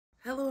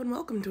Hello and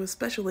welcome to a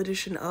special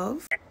edition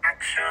of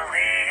Actually,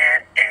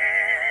 it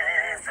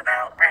is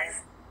about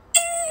race.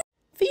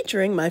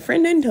 featuring my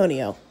friend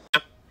Antonio.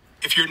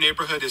 If your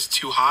neighborhood is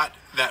too hot,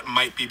 that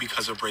might be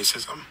because of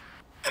racism.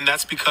 And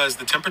that's because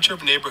the temperature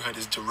of a neighborhood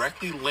is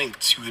directly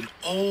linked to an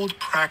old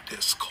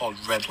practice called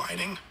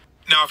redlining.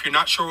 Now, if you're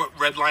not sure what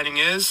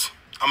redlining is,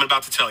 I'm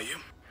about to tell you.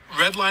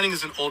 Redlining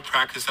is an old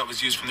practice that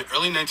was used from the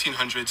early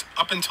 1900s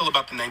up until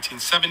about the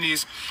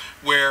 1970s,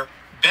 where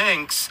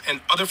banks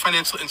and other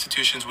financial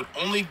institutions would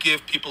only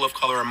give people of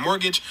color a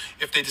mortgage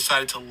if they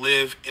decided to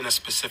live in a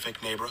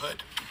specific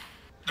neighborhood.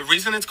 The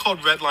reason it's called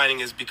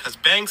redlining is because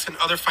banks and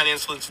other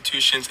financial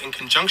institutions, in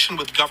conjunction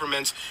with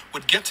governments,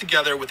 would get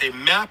together with a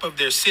map of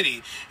their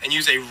city and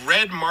use a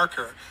red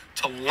marker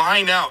to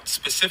line out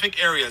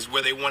specific areas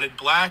where they wanted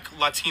Black,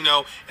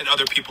 Latino, and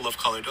other people of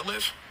color to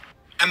live.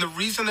 And the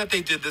reason that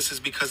they did this is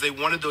because they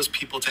wanted those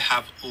people to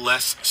have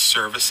less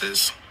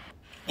services.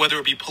 Whether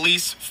it be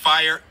police,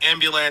 fire,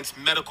 ambulance,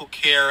 medical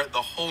care,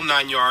 the whole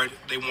nine yard,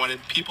 they wanted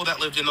people that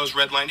lived in those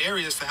redlined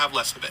areas to have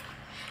less of it.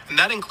 And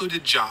that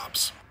included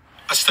jobs.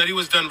 A study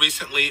was done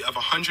recently of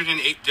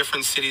 108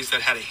 different cities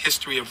that had a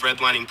history of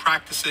redlining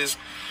practices,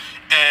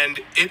 and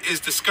it is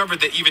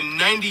discovered that even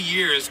 90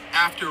 years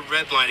after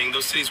redlining,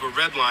 those cities were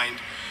redlined,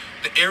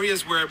 the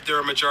areas where there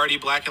are majority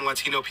Black and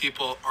Latino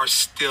people are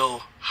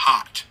still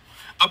hot,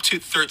 up to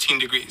 13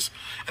 degrees.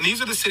 And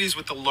these are the cities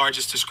with the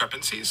largest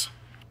discrepancies.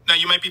 Now,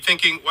 you might be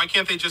thinking, why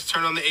can't they just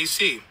turn on the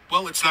AC?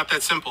 Well, it's not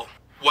that simple.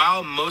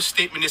 While most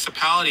state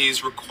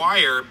municipalities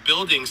require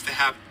buildings to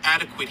have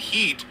adequate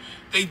heat,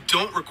 they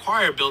don't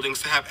require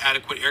buildings to have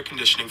adequate air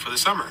conditioning for the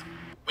summer.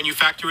 When you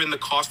factor in the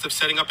cost of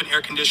setting up an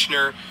air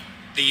conditioner,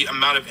 the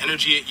amount of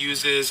energy it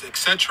uses,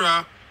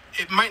 etc.,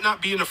 it might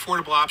not be an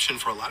affordable option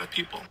for a lot of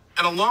people.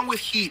 And along with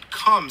heat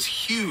comes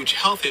huge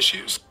health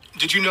issues.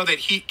 Did you know that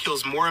heat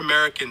kills more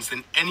Americans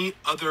than any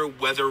other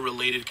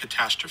weather-related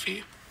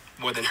catastrophe?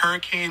 More than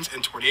hurricanes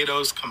and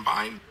tornadoes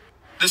combined?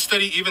 This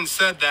study even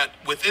said that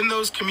within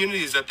those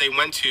communities that they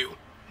went to,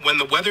 when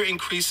the weather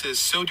increases,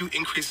 so do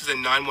increases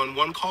in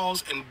 911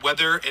 calls and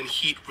weather and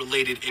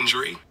heat-related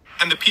injury.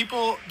 And the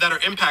people that are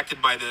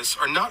impacted by this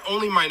are not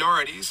only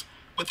minorities,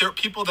 but they're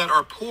people that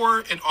are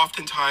poor and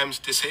oftentimes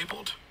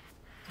disabled.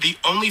 The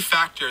only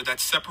factor that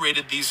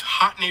separated these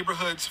hot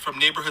neighborhoods from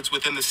neighborhoods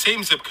within the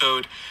same zip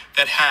code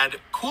that had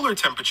cooler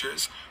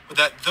temperatures was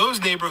that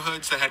those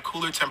neighborhoods that had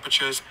cooler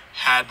temperatures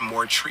had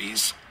more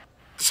trees.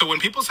 So when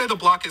people say the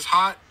block is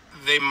hot,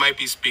 they might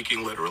be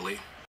speaking literally.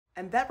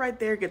 And that right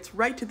there gets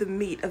right to the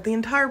meat of the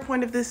entire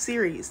point of this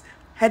series.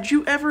 Had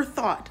you ever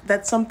thought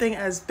that something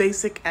as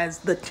basic as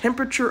the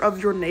temperature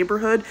of your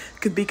neighborhood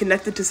could be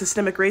connected to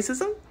systemic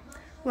racism?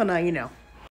 Well, now you know.